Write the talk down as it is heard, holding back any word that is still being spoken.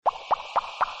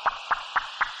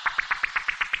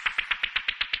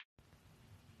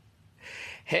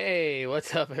Hey,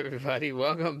 what's up, everybody?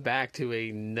 Welcome back to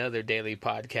another daily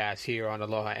podcast here on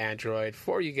Aloha Android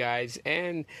for you guys.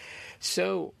 And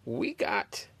so we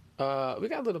got a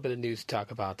little bit of news to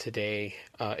talk about today.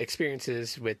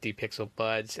 Experiences with the Pixel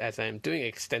Buds, as I'm doing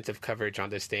extensive coverage on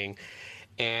this thing,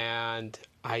 and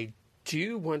I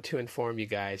do want to inform you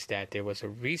guys that there was a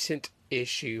recent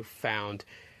issue found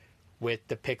with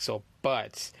the Pixel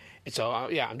Buds. And so,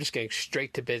 I'm just getting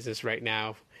straight to business right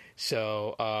now.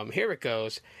 So here it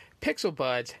goes. Pixel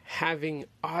Buds having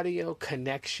audio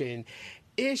connection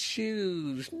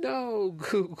issues. No,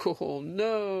 Google,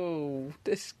 no.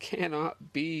 This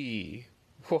cannot be.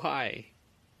 Why?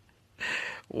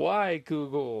 Why,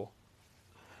 Google?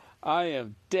 I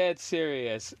am dead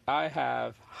serious. I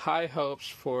have high hopes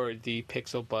for the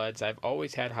Pixel Buds. I've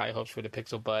always had high hopes for the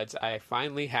Pixel Buds. I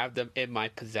finally have them in my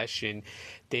possession.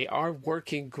 They are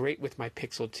working great with my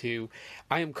Pixel 2.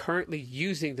 I am currently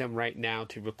using them right now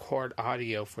to record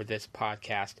audio for this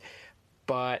podcast,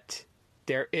 but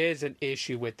there is an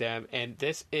issue with them, and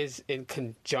this is in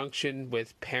conjunction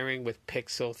with pairing with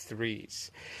Pixel 3s.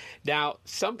 Now,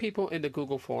 some people in the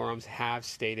Google forums have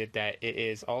stated that it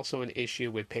is also an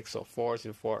issue with Pixel 4s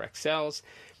and 4 XLs,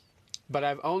 but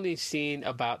I've only seen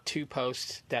about 2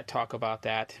 posts that talk about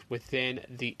that within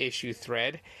the issue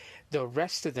thread. The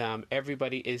rest of them,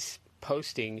 everybody is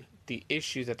posting the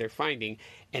issues that they're finding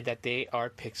and that they are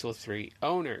Pixel 3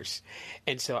 owners.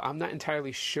 And so I'm not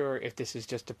entirely sure if this is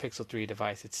just a Pixel 3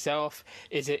 device itself.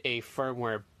 Is it a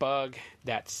firmware bug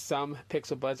that some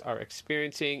Pixel Buds are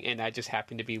experiencing and I just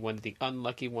happen to be one of the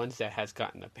unlucky ones that has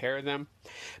gotten a pair of them?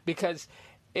 Because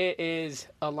it is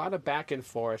a lot of back and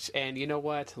forth, and you know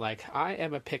what? Like, I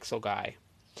am a Pixel guy.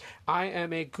 I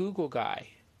am a Google guy.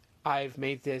 I've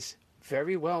made this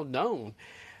very well known,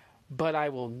 but I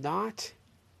will not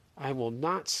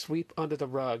sweep under the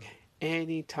rug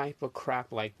any type of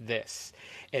crap like this.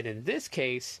 And in this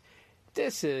case,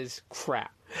 this is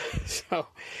crap.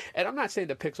 And I'm not saying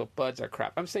the Pixel Buds are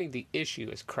crap. I'm saying the issue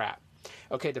is crap.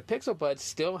 Okay, the Pixel Buds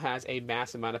still has a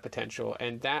mass amount of potential,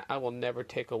 and that I will never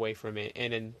take away from it.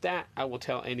 And in that, I will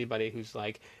tell anybody who's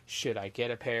like, should I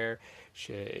get a pair?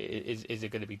 Is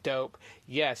it going to be dope?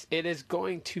 Yes, it is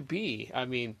going to be. I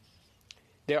mean,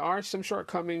 there are some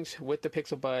shortcomings with the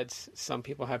Pixel Buds. Some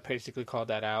people have basically called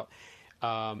that out.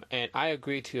 And I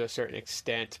agree to a certain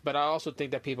extent. But I also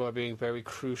think that people are being very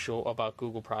crucial about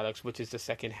Google products, which is the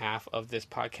second half of this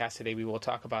podcast today. We will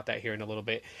talk about that here in a little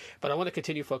bit. But I want to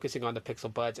continue focusing on the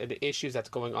Pixel Buds and the issues that's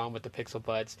going on with the Pixel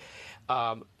Buds.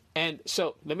 And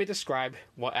so let me describe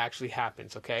what actually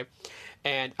happens, okay?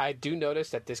 And I do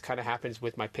notice that this kind of happens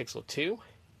with my Pixel 2.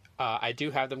 I do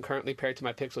have them currently paired to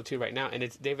my Pixel 2 right now, and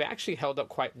they've actually held up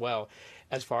quite well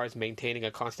as far as maintaining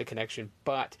a constant connection.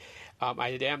 But I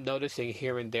am noticing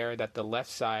here and there that the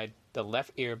left side, the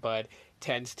left earbud,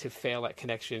 tends to fail at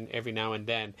connection every now and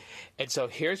then. And so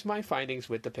here's my findings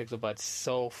with the Pixel Buds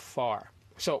so far.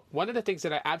 So one of the things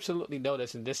that I absolutely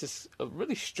notice, and this is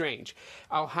really strange,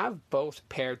 I'll have both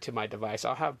paired to my device.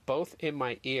 I'll have both in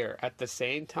my ear at the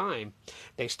same time.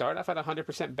 They start off at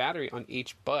 100% battery on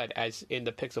each bud, as in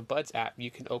the Pixel Buds app. You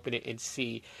can open it and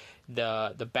see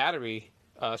the battery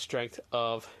strength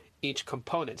of each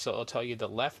component. So it'll tell you the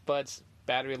left bud's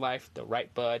battery life, the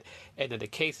right bud, and then the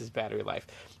case's battery life.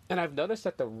 And I've noticed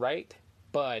that the right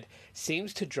bud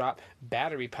seems to drop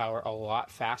battery power a lot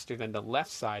faster than the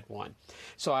left side one.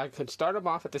 So I could start them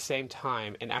off at the same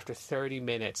time, and after 30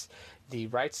 minutes, the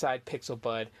right side Pixel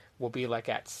Bud will be like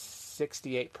at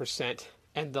 68%,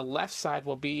 and the left side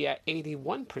will be at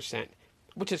 81%,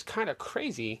 which is kind of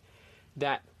crazy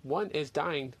that one is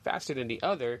dying faster than the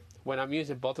other when I'm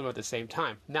using both of them at the same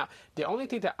time. Now, the only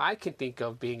thing that I can think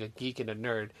of, being a geek and a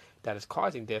nerd, that is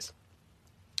causing this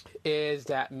is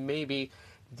that maybe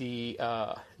the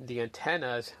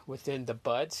antennas within the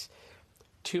buds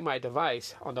to my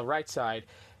device on the right side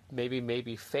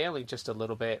maybe failing just a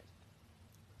little bit,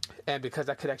 and because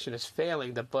that connection is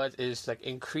failing, the bud is like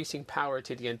increasing power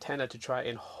to the antenna to try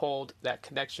and hold that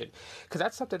connection, because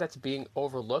that's something that's being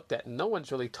overlooked that no one's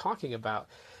really talking about.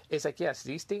 It's like, yes,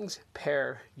 these things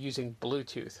pair using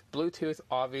Bluetooth,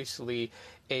 obviously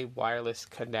a wireless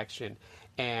connection,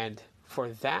 and for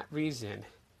that reason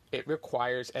it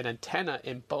requires an antenna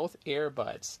in both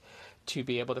earbuds to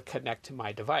be able to connect to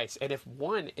my device. And if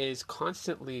one is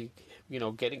constantly,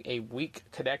 getting a weak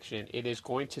connection, it is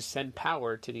going to send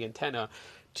power to the antenna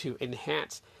to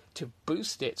enhance, to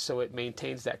boost it so it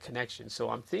maintains that connection. So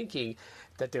I'm thinking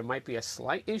that there might be a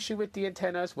slight issue with the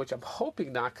antennas, which I'm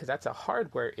hoping not, because that's a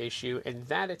hardware issue, and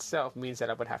that itself means that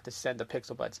I would have to send the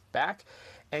Pixel Buds back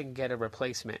and get a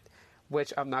replacement,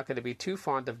 which I'm not going to be too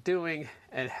fond of doing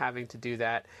and having to do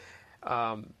that.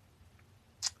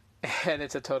 and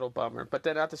it's a total bummer. But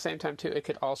then at the same time too, it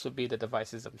could also be the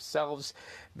devices themselves.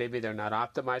 Maybe they're not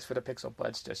optimized for the Pixel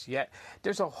Buds just yet.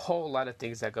 There's a whole lot of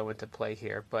things that go into play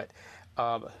here, but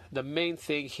the main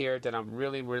thing here that I'm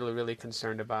really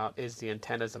concerned about is the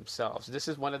antennas themselves. This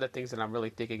is one of the things that I'm really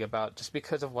thinking about, just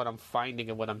because of what I'm finding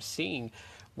and what I'm seeing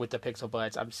with the Pixel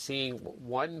Buds. I'm seeing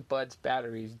one Bud's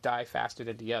batteries die faster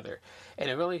than the other, and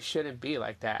it really shouldn't be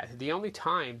like that. The only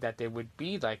time that they would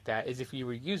be like that is if you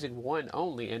were using one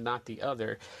only and not the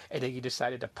other, and then you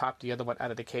decided to pop the other one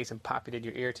out of the case and pop it in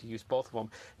your ear to use both of them.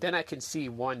 Then I can see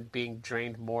one being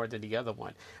drained more than the other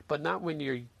one, but not when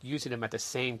you're using them at the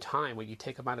same time. When you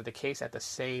take them out of the case at the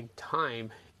same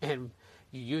time and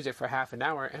you use it for half an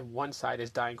hour and one side is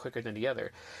dying quicker than the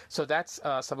other. So that's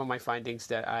some of my findings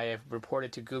that I have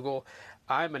reported to Google.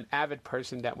 I'm an avid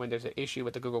person that when there's an issue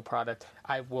with the Google product,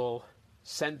 I will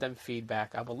send them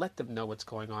feedback. I will let them know what's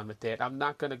going on with it. I'm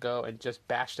not going to go and just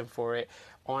bash them for it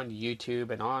on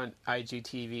YouTube and on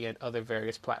IGTV and other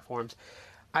various platforms.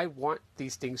 I want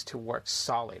these things to work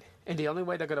solid. And the only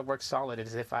way they're going to work solid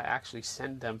is if I actually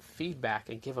send them feedback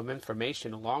and give them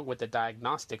information along with the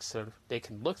diagnostics so they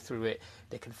can look through it,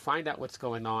 they can find out what's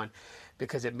going on,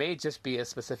 because it may just be a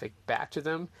specific batch of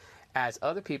them, as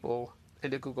other people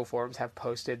in the Google forums have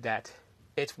posted that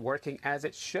it's working as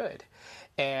it should.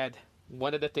 And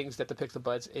one of the things that the Pixel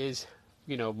Buds is,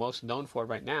 most known for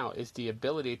right now is the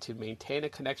ability to maintain a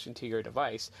connection to your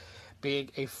device being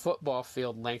a football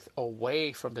field length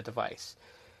away from the device.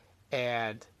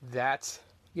 And that's,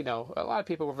 a lot of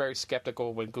people were very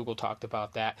skeptical when Google talked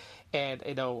about that. And,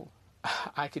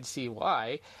 I can see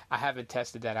why. I haven't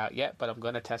tested that out yet, but I'm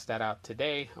going to test that out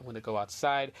today. I'm going to go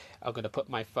outside. I'm going to put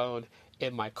my phone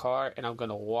in my car, and I'm going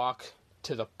to walk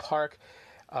to the park,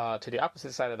 to the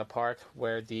opposite side of the park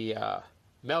where the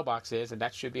mailbox is, and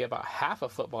that should be about half a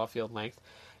football field length.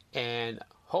 And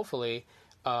hopefully,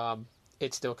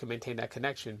 it still can maintain that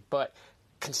connection. But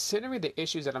considering the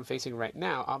issues that I'm facing right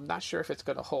now, I'm not sure if it's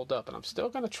going to hold up, and I'm still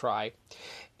going to try.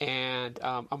 And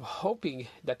I'm hoping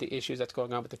that the issues that's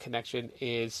going on with the connection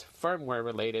is firmware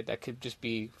related. That could just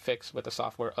be fixed with a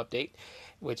software update,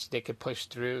 which they could push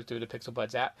through the Pixel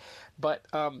Buds app. But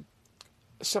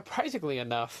surprisingly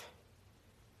enough,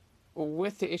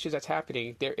 with the issues that's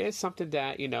happening, there is something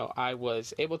that, I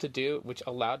was able to do, which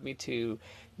allowed me to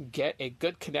get a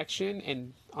good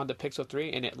connection on the Pixel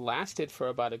 3, and it lasted for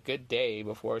about a good day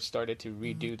before it started to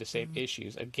redo the same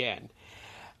issues again.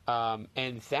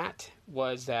 And that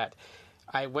was that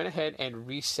I went ahead and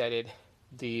resetted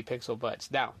the Pixel Buds.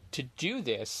 Now, to do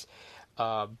this,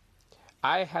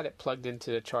 I had it plugged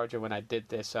into the charger when I did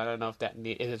this, so I don't know if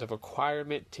it is a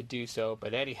requirement to do so.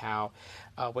 But anyhow,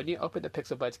 when you open the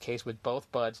Pixel Buds case with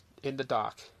both buds in the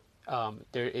dock,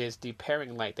 there is the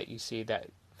pairing light that you see that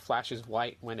flashes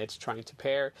white when it's trying to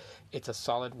pair. It's a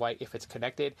solid white if it's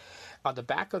connected. On the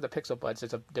back of the Pixel Buds,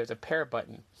 there's a pair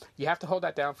button. You have to hold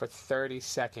that down for 30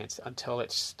 seconds until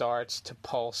it starts to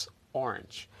pulse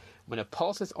orange. When it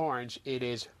pulses orange, it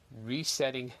is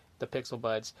resetting the Pixel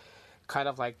Buds, kind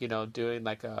of like, doing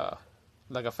like a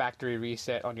factory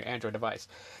reset on your Android device.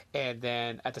 And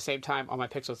then at the same time on my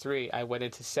Pixel 3, I went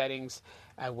into settings,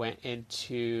 I went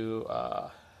into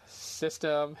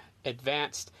system,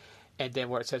 advanced, and then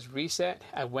where it says reset,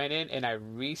 I went in and I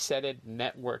resetted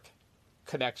network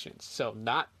connections. So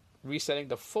not resetting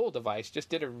the full device, just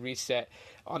did a reset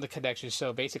on the connection.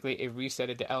 So basically it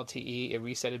resetted the LTE, it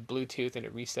resetted Bluetooth, and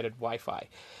it resetted Wi-Fi.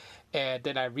 And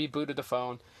then I rebooted the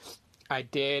phone. I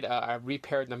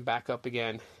repaired them back up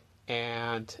again,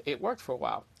 and it worked for a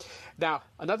while. Now,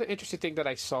 another interesting thing that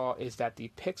I saw is that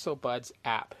the Pixel Buds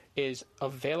app is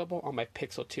available on my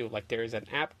Pixel 2. Like, there is an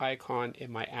app icon in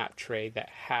my app tray that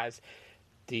has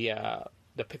the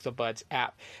Pixel Buds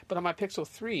app. But on my Pixel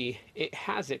 3, it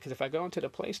has it, because if I go into the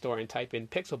Play Store and type in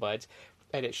Pixel Buds,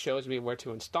 and it shows me where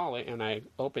to install it, and I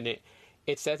open it,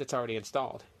 it says it's already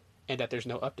installed, and that there's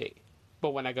no update.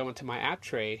 But when I go into my app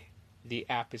tray, the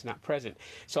app is not present.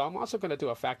 So I'm also going to do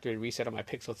a factory reset on my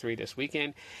Pixel 3 this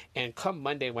weekend, and come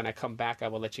Monday when I come back, I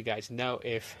will let you guys know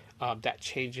if that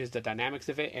changes the dynamics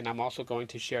of it. And I'm also going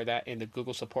to share that in the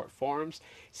Google support forums,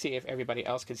 see if everybody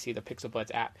else can see the Pixel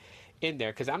Buds app in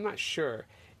there, because I'm not sure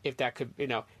if that could,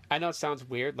 I know it sounds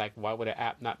weird, like why would an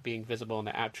app not being visible in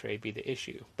the app tray be the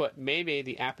issue? But maybe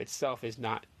the app itself is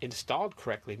not installed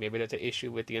correctly. Maybe there's an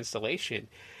issue with the installation.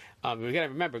 We got to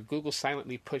remember, Google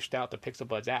silently pushed out the Pixel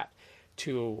Buds app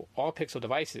to all Pixel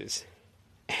devices,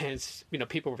 and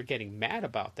people were getting mad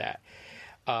about that.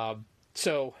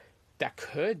 So that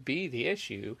could be the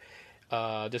issue.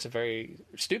 Just a very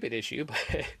stupid issue, but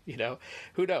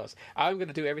who knows? I'm going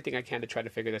to do everything I can to try to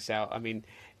figure this out. I mean,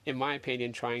 in my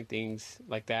opinion, trying things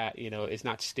like that, is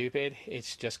not stupid.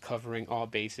 It's just covering all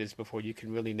bases before you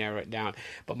can really narrow it down.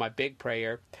 But my big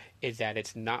prayer is that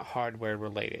it's not hardware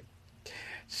related.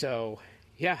 So,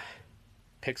 yeah,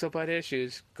 Pixel Bud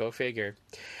issues, go figure.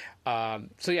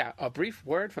 So yeah, a brief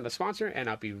word from the sponsor, and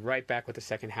I'll be right back with the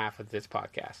second half of this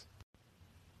podcast.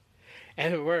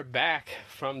 And we're back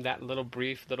from that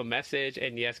brief little message.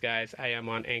 And yes, guys, I am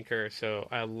on Anchor, so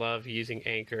I love using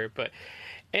Anchor. But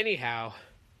anyhow,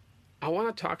 I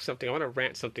want to talk something. I want to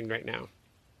rant something right now.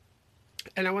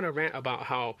 And I want to rant about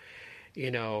how,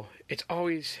 it's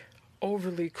always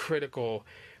overly critical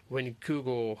when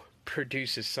Google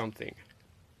produces something.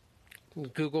 When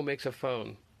Google makes a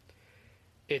phone,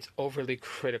 it's overly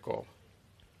critical.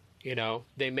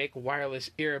 They make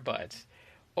wireless earbuds.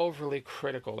 Overly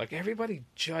critical. Like, everybody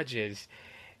judges,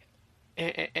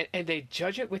 and they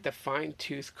judge it with a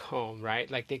fine-tooth comb,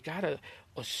 right? Like, they got a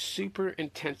super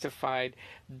intensified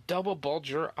double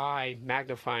bulge your eye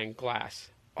magnifying glass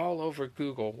all over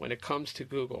Google when it comes to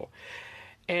Google.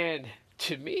 And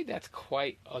to me, that's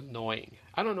quite annoying.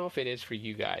 I don't know if it is for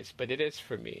you guys, but it is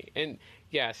for me. And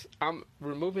yes, I'm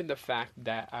removing the fact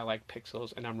that I like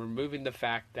Pixels, and I'm removing the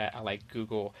fact that I like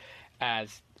Google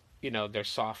as, their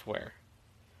software,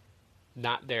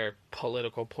 not their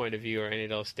political point of view or any of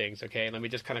those things, okay? Let me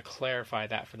just kind of clarify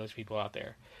that for those people out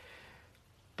there.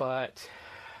 But,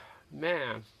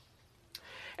 man,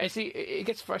 and see, it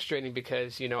gets frustrating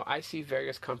because, I see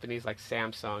various companies like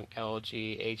Samsung,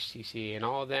 LG, HTC, and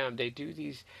all of them, they do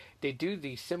these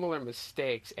similar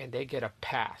mistakes, and they get a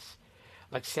pass.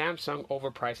 Like, Samsung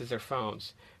overprices their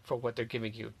phones for what they're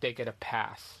giving you. They get a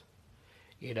pass.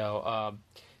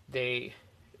 They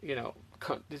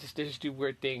just do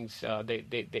weird things.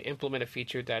 They implement a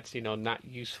feature that's not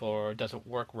useful or doesn't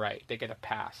work right. They get a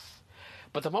pass.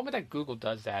 But the moment that Google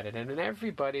does that, and then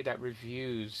everybody that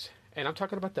reviews, and I'm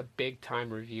talking about the big time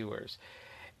reviewers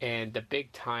and the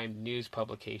big time news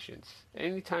publications,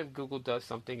 anytime Google does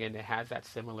something and it has that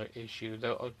similar issue,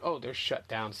 they're shut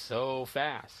down so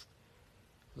fast.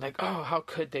 Like, oh, how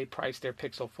could they price their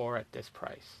Pixel 4 at this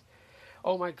price?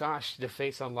 Oh my gosh, the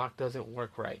Face Unlock doesn't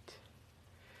work right.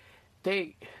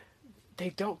 They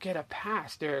don't get a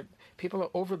pass. People are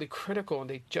overly critical and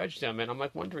they judge them, and I'm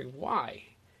like wondering why.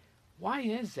 Why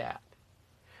is that?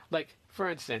 Like, for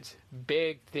instance,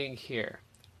 big thing here.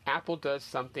 Apple does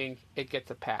something, it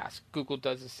gets a pass. Google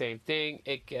does the same thing,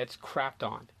 it gets crapped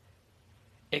on.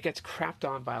 It gets crapped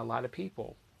on by a lot of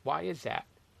people. Why is that?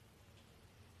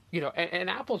 And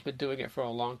Apple's been doing it for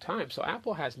a long time, so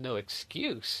Apple has no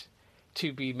excuse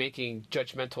to be making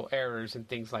judgmental errors and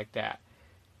things like that.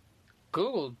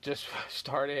 Google just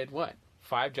started,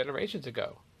 5 generations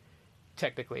ago,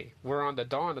 technically. We're on the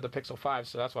dawn of the Pixel 5,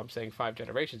 so that's why I'm saying 5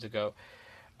 generations ago.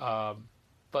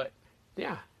 But,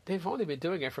 yeah, they've only been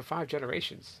doing it for 5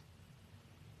 generations.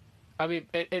 I mean,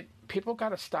 people got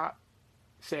to stop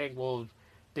saying, well,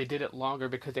 they did it longer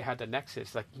because they had the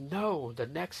Nexus. Like, no, the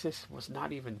Nexus was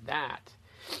not even that.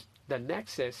 The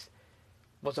Nexus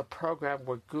was a program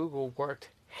where Google worked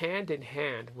hand in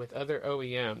hand with other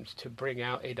OEMs to bring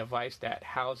out a device that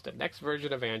housed the next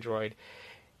version of Android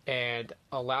and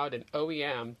allowed an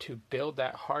OEM to build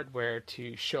that hardware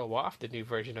to show off the new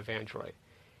version of Android.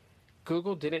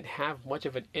 Google didn't have much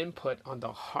of an input on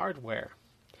the hardware.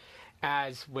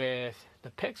 As with the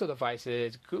Pixel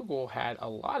devices, Google had a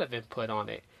lot of input on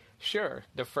it. Sure,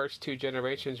 the first 2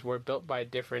 generations were built by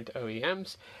different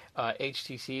OEMs.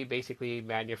 HTC basically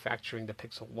manufacturing the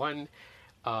Pixel 1,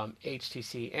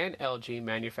 HTC and LG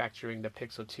manufacturing the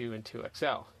Pixel 2 and 2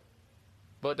 XL.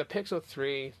 But the Pixel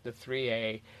 3, the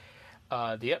 3A,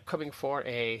 the upcoming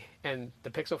 4A, and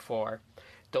the Pixel 4,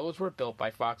 those were built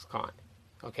by Foxconn.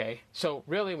 Okay, so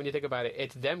really when you think about it,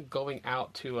 it's them going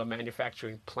out to a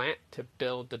manufacturing plant to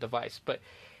build the device. But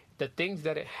the things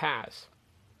that it has,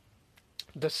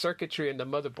 the circuitry in the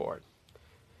motherboard,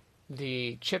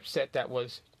 the chipset that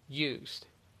was used,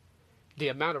 the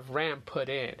amount of RAM put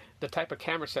in, the type of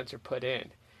camera sensor put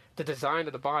in, the design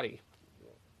of the body,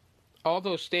 all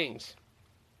those things,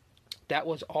 that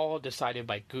was all decided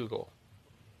by Google.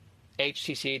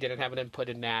 HTC didn't have an input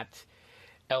in that.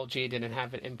 LG didn't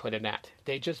have an input in that.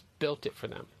 They just built it for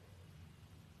them.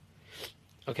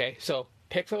 Okay, so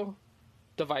Pixel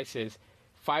devices,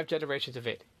 5 generations of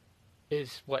it,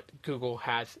 is what Google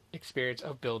has experience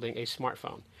of building a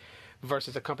smartphone,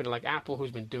 versus a company like Apple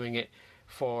who's been doing it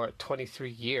for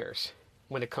 23 years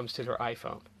when it comes to their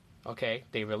iPhone. Okay,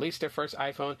 they released their first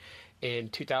iPhone in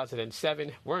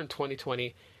 2007. We're in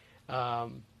 2020.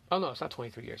 Oh no, it's not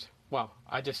 23 years. Well,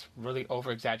 I just really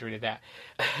over exaggerated that.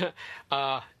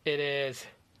 It is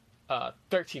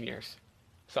 13 years.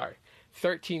 Sorry,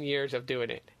 13 years of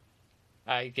doing it.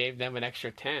 I gave them an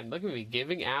extra 10. Look at me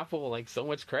giving Apple like so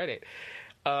much credit.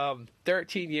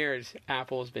 13 years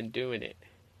Apple's been doing it.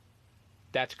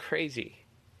 That's crazy.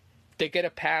 They get a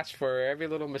pass for every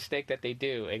little mistake that they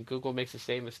do, and Google makes the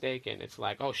same mistake, and it's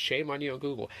like, oh, shame on you on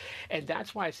Google. And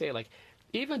that's why I say, like,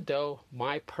 even though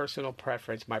my personal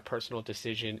preference, my personal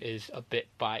decision is a bit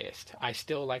biased, I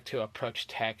still like to approach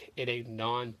tech in a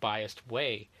non-biased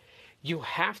way. You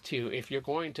have to, if you're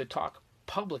going to talk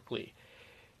publicly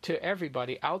to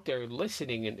everybody out there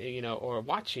listening and or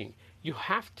watching, you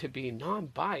have to be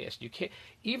non-biased. You can't,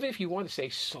 even if you want to say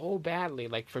so badly,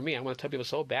 like for me, I want to tell people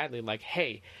so badly, like,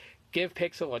 hey, give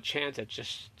Pixel a chance to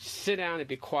just sit down and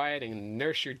be quiet and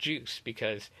nurse your juice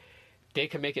because they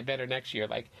can make it better next year.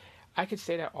 Like, I could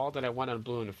say that all that I want on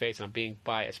blue in the face and I'm being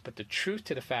biased, but the truth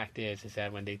to the fact is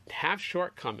that when they have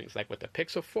shortcomings, like with the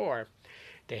Pixel 4,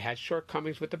 they had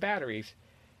shortcomings with the batteries,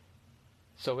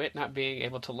 so it not being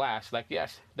able to last. Like,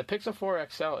 yes, the Pixel 4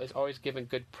 XL is always given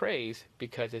good praise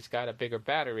because it's got a bigger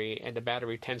battery, and the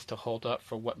battery tends to hold up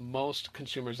for what most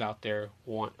consumers out there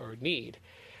want or need.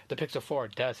 The Pixel 4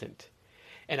 doesn't.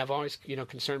 And I've always,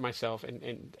 concerned myself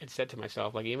and said to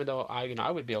myself, like, even though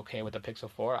I would be okay with the Pixel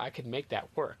 4, I could make that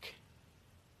work.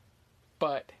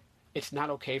 But it's not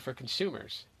okay for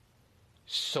consumers.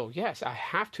 So yes, I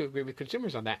have to agree with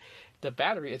consumers on that. The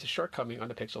battery is a shortcoming on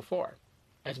the Pixel 4.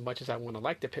 As much as I want to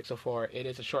like the Pixel 4, it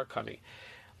is a shortcoming.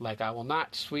 Like, I will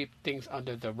not sweep things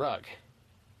under the rug.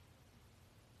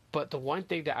 But the one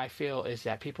thing that I feel is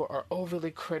that people are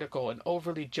overly critical and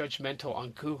overly judgmental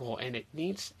on Google, and it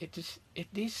needs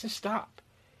to stop.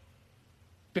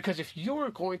 Because if you're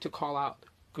going to call out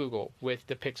Google with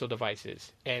the Pixel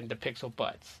devices and the Pixel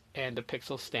Buds and the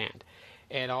Pixel Stand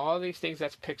and all these things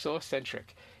that's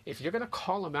Pixel-centric, if you're going to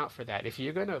call them out for that, if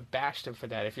you're going to bash them for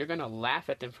that, if you're going to laugh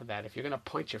at them for that, if you're going to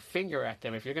point your finger at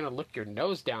them, if you're going to look your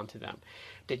nose down to them,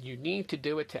 then you need to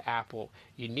do it to Apple,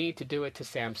 you need to do it to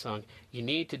Samsung, you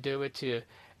need to do it to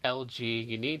LG,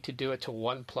 you need to do it to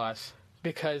OnePlus,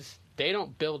 because they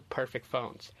don't build perfect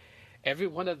phones. Every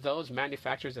one of those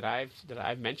manufacturers that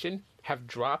I've mentioned have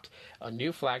dropped a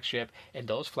new flagship, and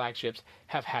those flagships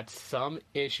have had some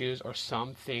issues or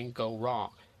something go wrong.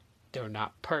 They're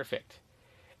not perfect.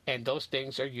 And those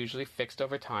things are usually fixed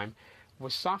over time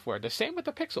with software. The same with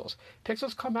the Pixels.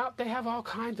 Pixels come out, they have all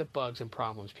kinds of bugs and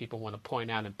problems people want to point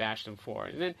out and bash them for.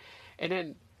 And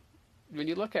then when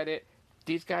you look at it,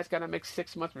 these guys got to make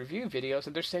 6-month review videos,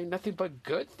 and they're saying nothing but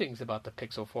good things about the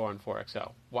Pixel 4 and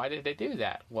 4XL. Why did they do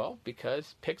that? Well,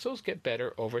 because Pixels get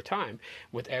better over time.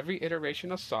 With every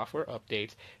iteration of software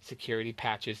updates, security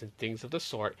patches, and things of the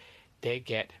sort, they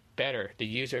get better. The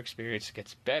user experience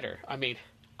gets better. I mean,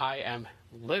 I am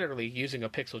literally using a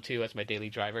Pixel 2 as my daily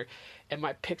driver, and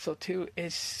my Pixel 2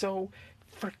 is so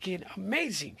freaking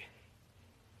amazing.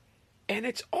 And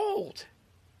it's old.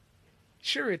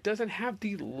 Sure, it doesn't have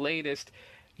the latest,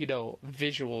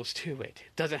 visuals to it.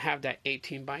 It doesn't have that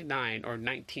 18 by 9 or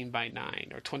 19 by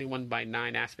 9 or 21 by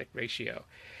 9 aspect ratio.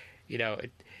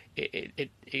 It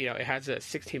has a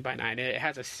 16 by 9. It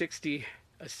has a 60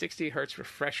 hertz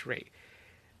refresh rate.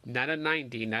 Not a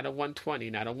 90, not a 120,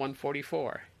 not a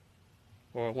 144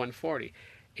 or a 140.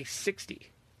 A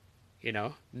 60.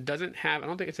 Doesn't have, I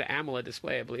don't think it's an AMOLED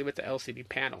display. I believe it's an LCD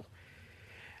panel.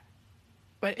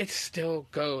 But it still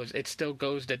goes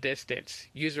the distance.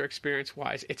 User experience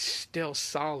wise, it's still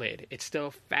solid. It's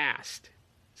still fast.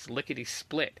 It's lickety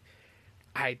split.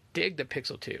 I dig the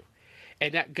Pixel 2.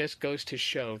 And that just goes to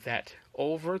show that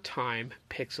over time,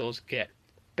 Pixels get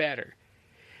better.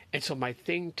 And so my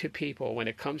thing to people, when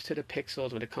it comes to the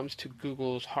Pixels, when it comes to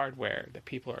Google's hardware, that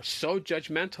people are so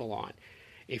judgmental on,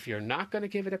 if you're not going to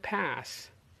give it a pass,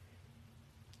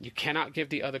 you cannot give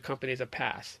the other companies a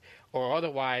pass. Or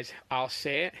otherwise, I'll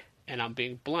say it, and I'm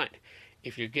being blunt.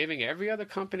 If you're giving every other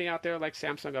company out there like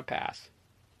Samsung a pass,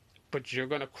 but you're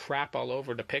going to crap all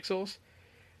over the Pixels,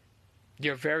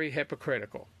 you're very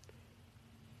hypocritical.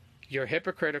 You're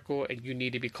hypocritical, and you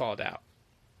need to be called out.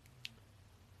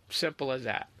 Simple as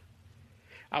that.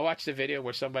 I watched a video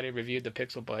where somebody reviewed the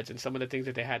Pixel Buds, and some of the things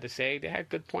that they had to say, they had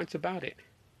good points about it.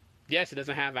 Yes, it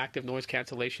doesn't have active noise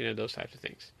cancellation and those types of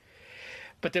things.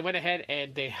 But they went ahead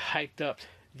and they hyped up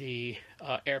the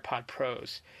AirPod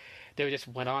Pros. They just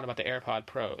went on about the AirPod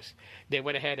Pros. They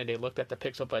went ahead and they looked at the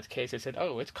Pixel Buds case and said,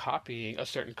 "Oh, it's copying a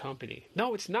certain company."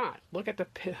 No, it's not. Look at the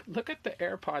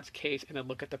AirPods case and then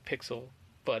look at the Pixel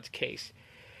Buds case.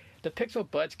 The Pixel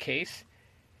Buds case,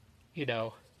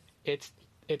 its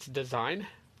design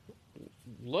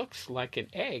looks like an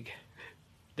egg.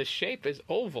 The shape is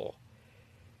oval.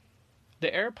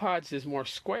 The AirPods is more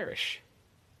squarish.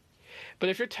 But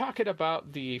if you're talking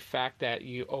about the fact that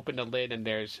you open the lid and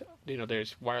there's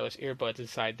wireless earbuds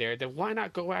inside there, then why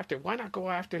not go after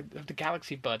the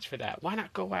Galaxy Buds for that? Why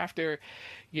not go after,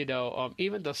 even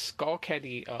the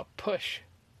Skullcandy push?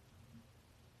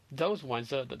 Those ones,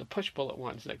 the push bullet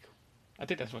ones, like I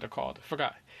think that's what they're called. I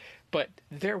forgot. But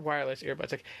they're wireless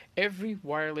earbuds. Like every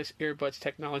wireless earbuds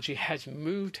technology has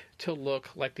moved to look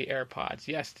like the AirPods.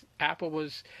 Yes, Apple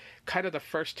was kind of the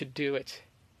first to do it.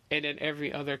 And then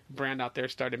every other brand out there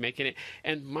started making it.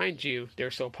 And mind you,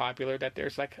 they're so popular that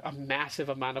there's like a massive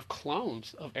amount of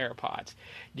clones of AirPods.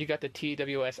 You got the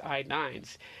TWS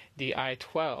i9s, the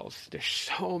i12s. There's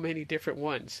so many different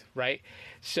ones, right?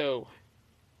 So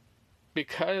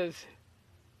because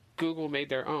Google made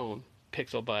their own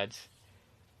Pixel Buds,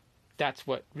 that's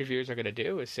what reviewers are going to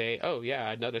do, is say, oh yeah,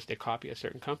 I noticed they copy a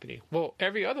certain company. Well,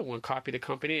 every other one copied a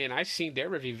company, and I've seen their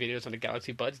review videos on the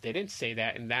Galaxy Buds. They didn't say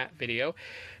that in that video.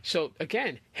 So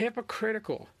again,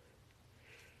 hypocritical.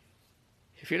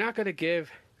 If you're not going to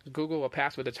give Google a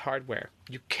pass with its hardware,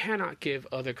 you cannot give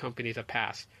other companies a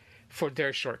pass for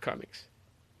their shortcomings.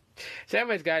 So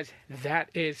anyways, guys,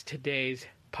 that is today's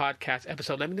podcast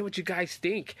episode. Let me know what you guys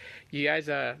think. You guys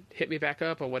hit me back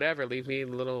up or whatever. Leave me a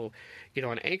little,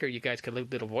 on Anchor. You guys can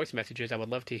leave little voice messages. I would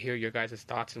love to hear your guys'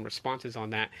 thoughts and responses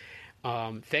on that.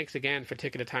 Thanks again for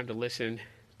taking the time to listen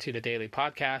to the daily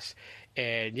podcast.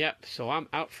 And yep, so I'm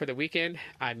out for the weekend.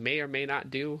 I may or may not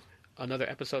do another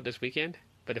episode this weekend,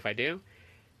 but if I do,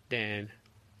 then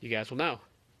you guys will know.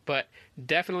 But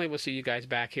definitely we'll see you guys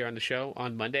back here on the show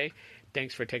on Monday.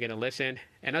 Thanks for taking a listen.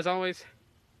 And as always,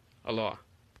 aloha.